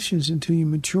those questions until you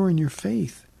mature in your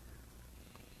faith.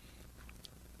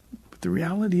 But the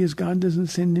reality is God doesn't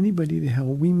send anybody to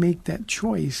hell. We make that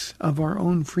choice of our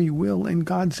own free will, and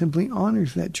God simply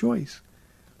honors that choice.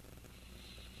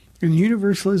 And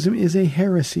universalism is a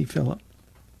heresy, Philip.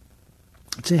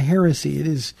 It's a heresy. It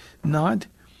is not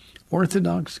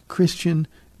Orthodox Christian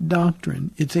doctrine.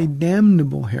 It's a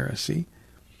damnable heresy.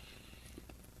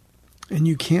 And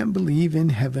you can't believe in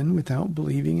heaven without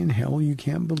believing in hell. You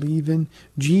can't believe in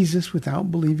Jesus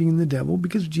without believing in the devil,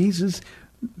 because Jesus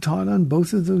taught on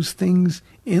both of those things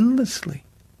endlessly.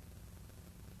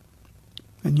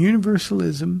 And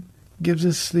universalism gives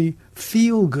us the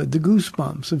feel-good, the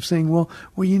goosebumps of saying, well,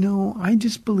 you know, I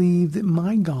just believe that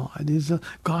my God is a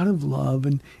God of love,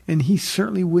 and he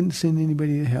certainly wouldn't send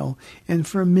anybody to hell. And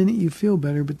for a minute you feel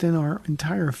better, but then our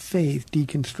entire faith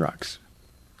deconstructs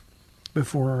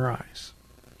before our eyes.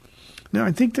 Now,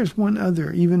 I think there's one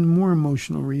other, even more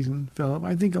emotional reason, Philip.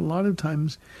 I think a lot of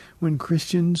times when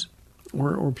Christians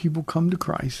or people come to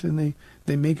Christ and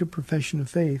they make a profession of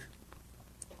faith,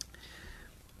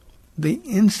 they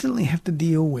instantly have to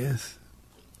deal with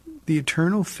the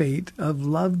eternal fate of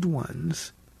loved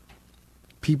ones,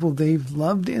 people they've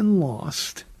loved and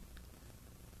lost,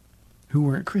 who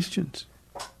weren't Christians.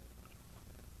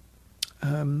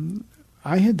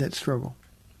 I had that struggle.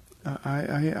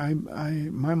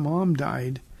 My mom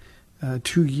died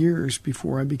 2 years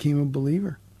before I became a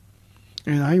believer.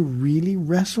 And I really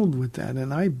wrestled with that,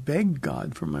 and I begged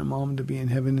God for my mom to be in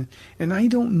heaven. And I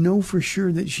don't know for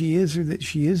sure that she is or that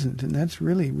she isn't, and that's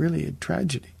really, really a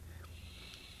tragedy.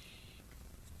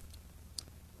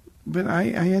 But I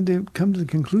had to come to the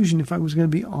conclusion, if I was going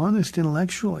to be honest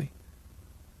intellectually,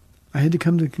 I had to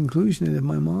come to the conclusion that if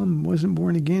my mom wasn't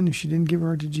born again, if she didn't give her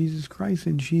heart to Jesus Christ,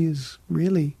 then she is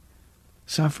really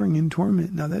suffering in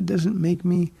torment. Now, that doesn't make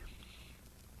me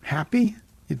happy.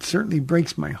 It certainly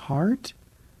breaks my heart.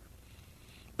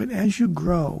 But as you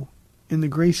grow in the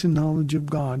grace and knowledge of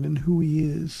God and who he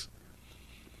is,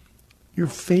 your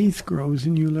faith grows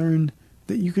and you learn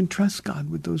that you can trust God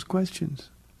with those questions.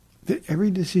 That every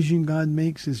decision God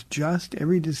makes is just.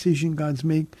 Every decision God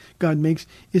makes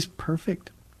is perfect.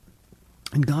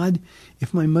 And God,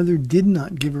 if my mother did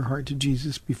not give her heart to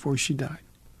Jesus before she died,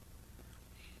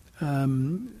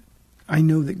 I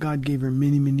know that God gave her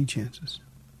many, many chances.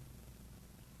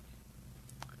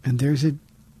 And there's a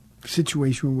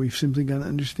situation where we've simply got to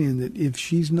understand that if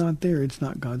she's not there, it's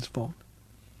not God's fault.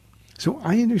 So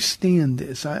I understand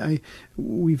this.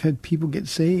 We've had people get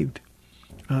saved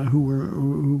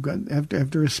who got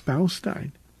after a spouse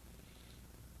died,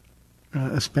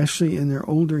 especially in their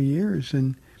older years,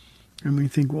 and we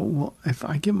think, well, if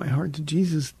I give my heart to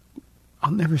Jesus, I'll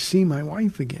never see my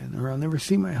wife again, or I'll never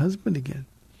see my husband again.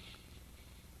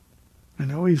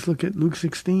 And I always look at Luke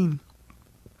 16.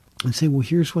 And say, well,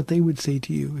 here's what they would say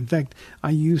to you. In fact, I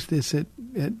use this at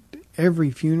every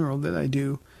funeral that I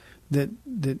do that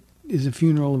is a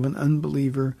funeral of an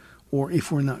unbeliever, or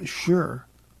if we're not sure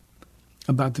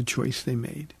about the choice they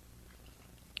made.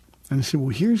 And I say, well,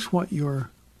 here's what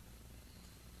your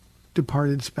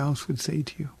departed spouse would say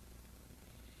to you.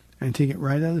 And I take it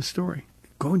right out of the story.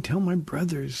 Go and tell my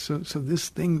brothers so this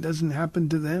thing doesn't happen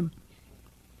to them.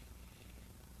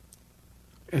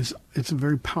 It's a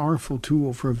very powerful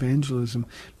tool for evangelism.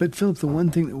 But Philip, the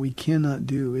one thing that we cannot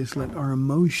do is let our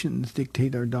emotions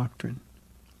dictate our doctrine.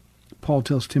 Paul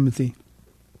tells Timothy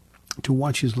to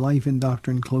watch his life and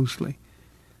doctrine closely.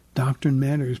 Doctrine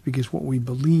matters because what we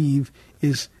believe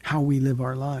is how we live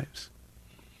our lives.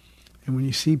 And when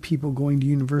you see people going to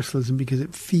universalism because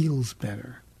it feels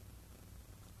better,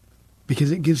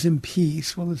 because it gives them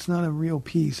peace, well, it's not a real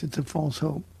peace. It's a false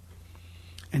hope.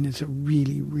 And it's a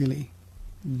really, really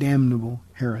damnable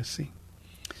heresy.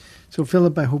 So,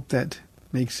 Philip, I hope that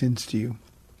makes sense to you.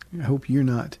 I hope you're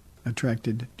not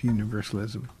attracted to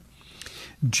universalism.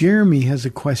 Jeremy has a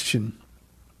question.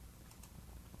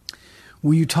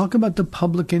 Will you talk about the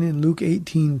publican in Luke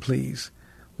 18, please?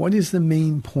 What is the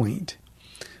main point?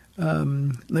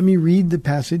 Let me read the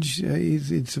passage.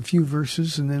 It's a few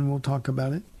verses, and then we'll talk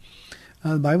about it.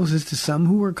 The Bible says, to some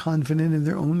who were confident in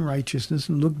their own righteousness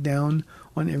and looked down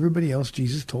on everybody else,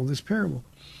 Jesus told this parable.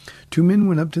 2 men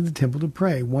went up to the temple to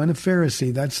pray. One a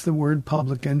Pharisee, that's the word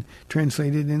publican,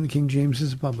 translated in the King James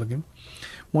as publican.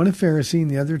 One a Pharisee and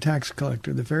the other a tax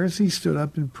collector. The Pharisee stood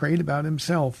up and prayed about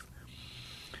himself.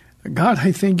 God,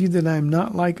 I thank you that I am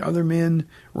not like other men,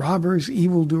 robbers,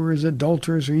 evildoers,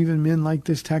 adulterers, or even men like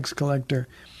this tax collector.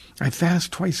 I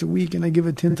fast twice a week and I give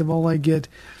 1/10 of all I get.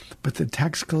 But the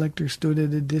tax collector stood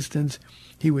at a distance.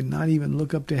 He would not even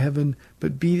look up to heaven,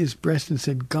 but beat his breast and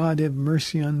said, God, have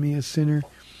mercy on me, a sinner.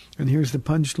 And here's the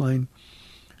punchline.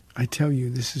 I tell you,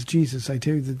 this is Jesus. I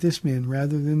tell you that this man,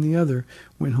 rather than the other,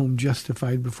 went home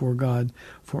justified before God.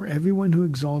 For everyone who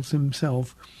exalts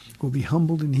himself will be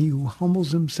humbled, and he who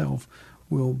humbles himself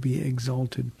will be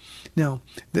exalted. Now,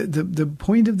 the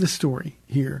point of the story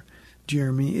here,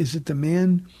 Jeremy, is that the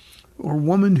man or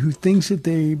woman who thinks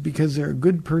that because they're a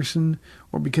good person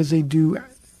or because they do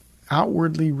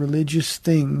outwardly religious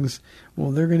things, well,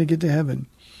 they're going to get to heaven.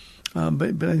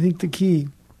 But I think the key,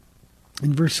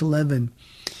 in verse 11,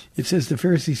 it says the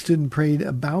Pharisee stood and prayed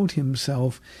about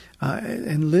himself,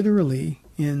 and literally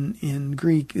in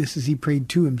Greek, this is he prayed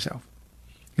to himself.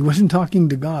 He wasn't talking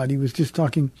to God. He was just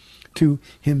talking to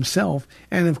himself.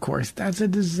 And of course, that's a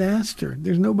disaster.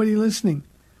 There's nobody listening.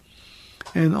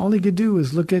 And all he could do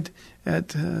was look at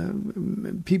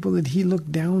people that he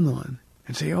looked down on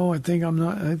and say, oh, I thank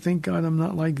God I'm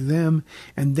not like them.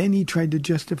 And then he tried to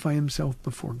justify himself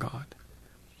before God.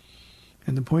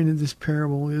 And the point of this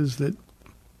parable is that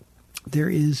there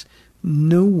is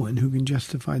no one who can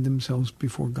justify themselves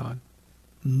before God.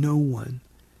 No one.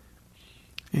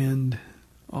 And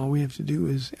all we have to do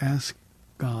is ask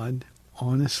God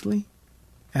honestly.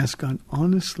 Ask God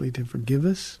honestly to forgive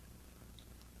us.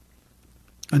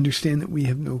 Understand that we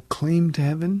have no claim to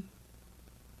heaven,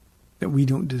 that we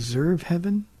don't deserve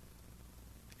heaven,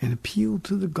 and appeal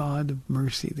to the God of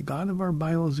mercy. The God of our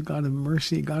Bible is a God of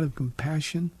mercy, a God of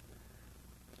compassion.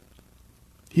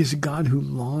 He is a God who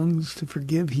longs to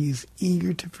forgive. He is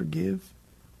eager to forgive.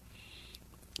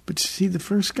 But you see, the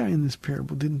first guy in this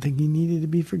parable didn't think he needed to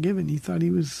be forgiven. He thought he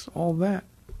was all that.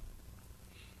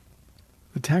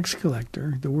 The tax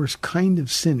collector, the worst kind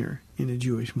of sinner in a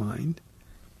Jewish mind,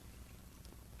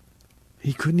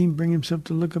 he couldn't even bring himself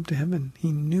to look up to heaven.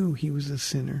 He knew he was a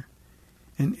sinner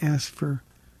and asked for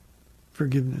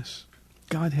forgiveness.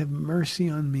 God, have mercy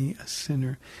on me, a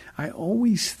sinner. I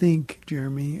always think,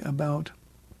 Jeremy, about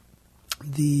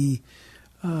the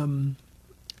 2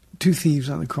 thieves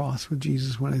on the cross with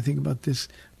Jesus when I think about this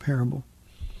parable.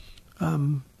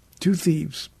 2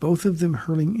 thieves, both of them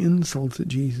hurling insults at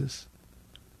Jesus.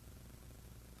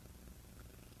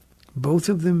 Both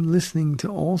of them listening to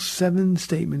all 7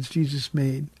 statements Jesus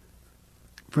made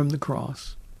from the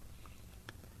cross.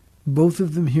 Both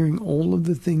of them hearing all of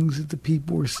the things that the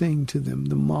people were saying to them,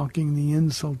 the mocking, the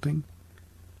insulting.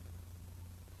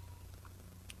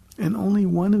 And only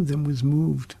one of them was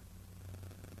moved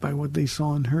by what they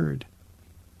saw and heard.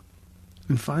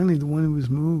 And finally, the one who was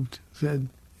moved said,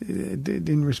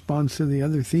 in response to the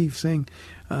other thief, saying,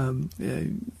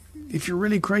 if you're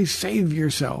really Christ, save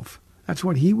yourself. That's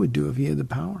what he would do if he had the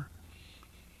power.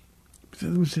 But the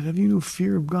other one said, have you no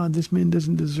fear of God? This man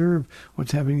doesn't deserve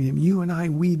what's happening to him. You and I,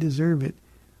 we deserve it.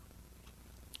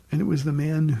 And it was the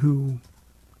man who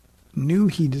knew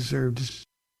he deserved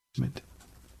judgment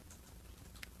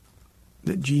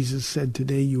that Jesus said,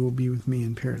 today you will be with me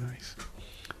in paradise.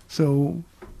 So,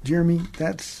 Jeremy,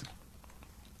 that's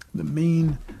the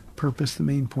main purpose, the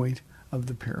main point of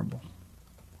the parable.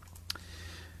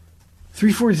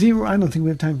 340, I don't think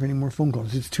we have time for any more phone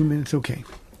calls. It's 2 minutes, okay.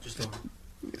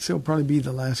 So it'll probably be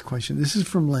the last question. This is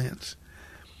from Lance.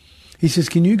 He says,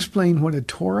 can you explain what a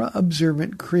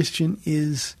Torah-observant Christian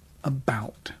is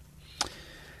about?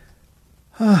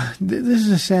 This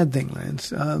is a sad thing,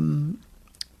 Lance.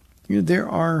 There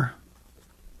are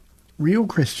real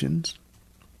Christians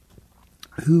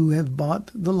who have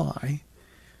bought the lie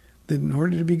that in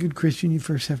order to be a good Christian, you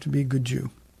first have to be a good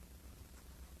Jew.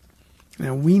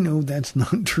 Now, we know that's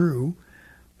not true,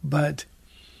 but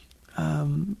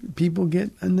People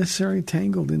get unnecessarily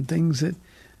tangled in things that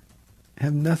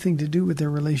have nothing to do with their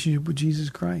relationship with Jesus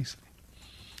Christ.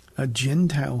 A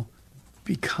Gentile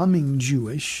becoming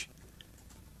Jewish,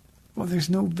 well, there's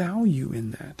no value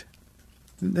in that.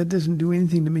 That doesn't do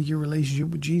anything to make your relationship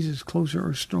with Jesus closer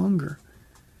or stronger.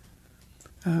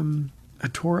 A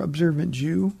Torah-observant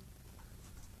Jew,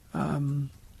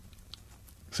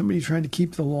 somebody trying to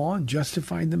keep the law and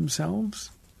justify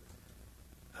themselves.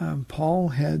 Paul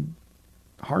had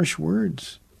harsh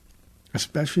words,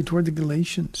 especially toward the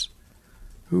Galatians,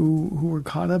 who were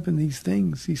caught up in these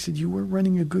things. He said, "You were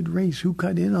running a good race. Who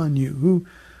cut in on you?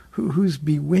 Who's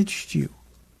bewitched you?"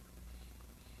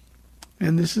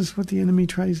 And this is what the enemy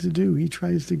tries to do. He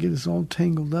tries to get us all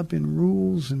tangled up in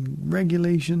rules and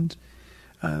regulations.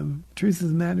 Truth of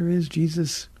the matter is,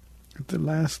 Jesus, at the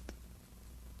Last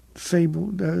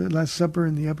Supper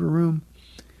in the upper room,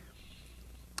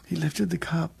 he lifted the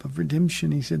cup of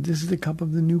redemption. He said, "This is the cup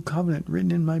of the new covenant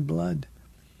written in my blood."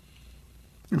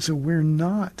 And so we're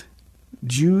not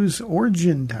Jews or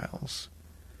Gentiles.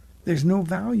 There's no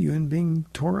value in being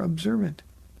Torah observant.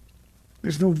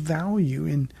 There's no value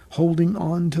in holding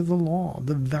on to the law.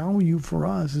 The value for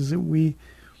us is that we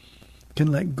can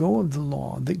let go of the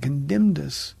law that condemned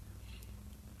us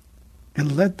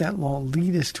and let that law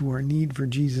lead us to our need for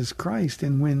Jesus Christ.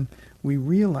 And when we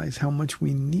realize how much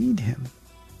we need him,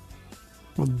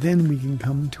 well, then we can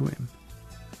come to him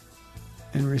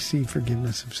and receive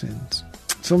forgiveness of sins.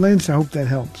 So, Lance, I hope that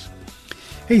helps.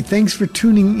 Hey, thanks for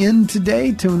tuning in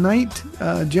today. Tonight,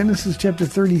 Genesis chapter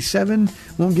 37.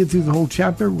 Won't get through the whole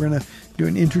chapter. We're going to do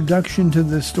an introduction to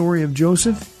the story of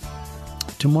Joseph.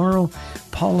 Tomorrow,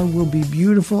 Paula will be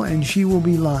beautiful and she will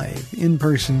be live in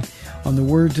person on the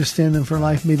Word to Stand On for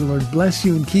Life. May the Lord bless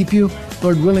you and keep you.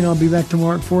 Lord willing, I'll be back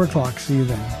tomorrow at 4 o'clock. See you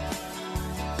then.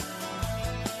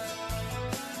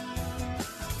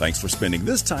 Thanks for spending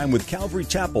this time with Calvary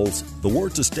Chapel's The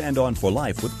Word to Stand On for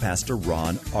Life with Pastor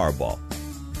Ron Arbaugh.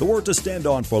 The Word to Stand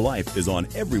On for Life is on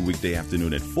every weekday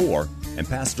afternoon at 4, and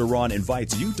Pastor Ron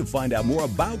invites you to find out more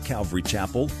about Calvary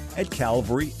Chapel at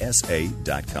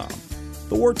calvarysa.com.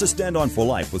 The Word to Stand On for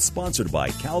Life was sponsored by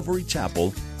Calvary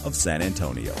Chapel of San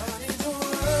Antonio.